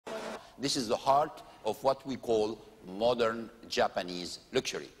This is the heart of what we call modern Japanese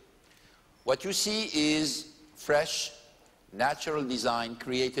luxury. What you see is fresh, natural design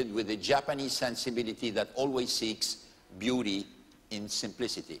created with a Japanese sensibility that always seeks beauty in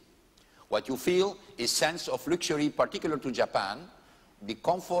simplicity. What you feel is sense of luxury particular to Japan, the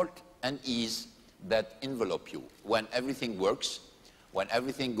comfort and ease that envelop you when everything works, when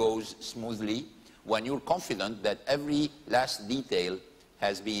everything goes smoothly, when you're confident that every last detail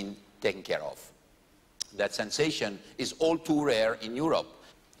has been taken care of. That sensation is all too rare in Europe.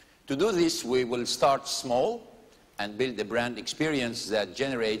 To do this, we will start small and build a brand experience that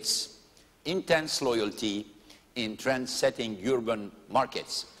generates intense loyalty in trend-setting urban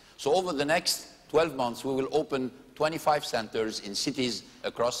markets. So over the next 12 months, we will open 25 centers in cities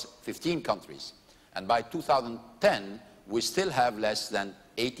across 15 countries. And by 2010, we still have less than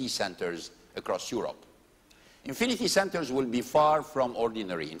 80 centers across Europe. Infiniti centers will be far from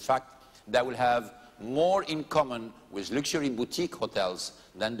ordinary. In fact, they will have more in common with luxury boutique hotels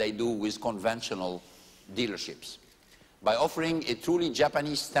than they do with conventional dealerships. By offering a truly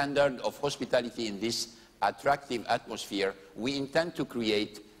Japanese standard of hospitality in this attractive atmosphere, we intend to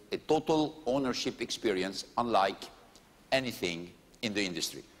create a total ownership experience unlike anything in the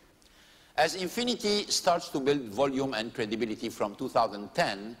industry. As Infiniti starts to build volume and credibility from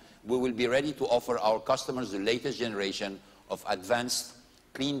 2010, we will be ready to offer our customers the latest generation of advanced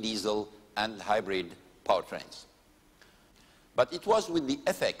clean diesel and hybrid powertrains. But it was with the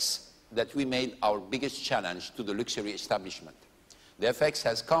FX that we made our biggest challenge to the luxury establishment. The FX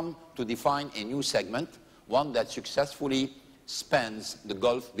has come to define a new segment, one that successfully spans the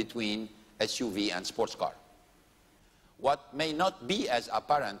gulf between SUV and sports car. What may not be as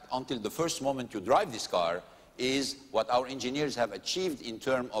apparent until the first moment you drive this car is what our engineers have achieved in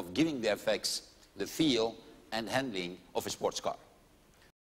terms of giving the FX the feel and handling of a sports car.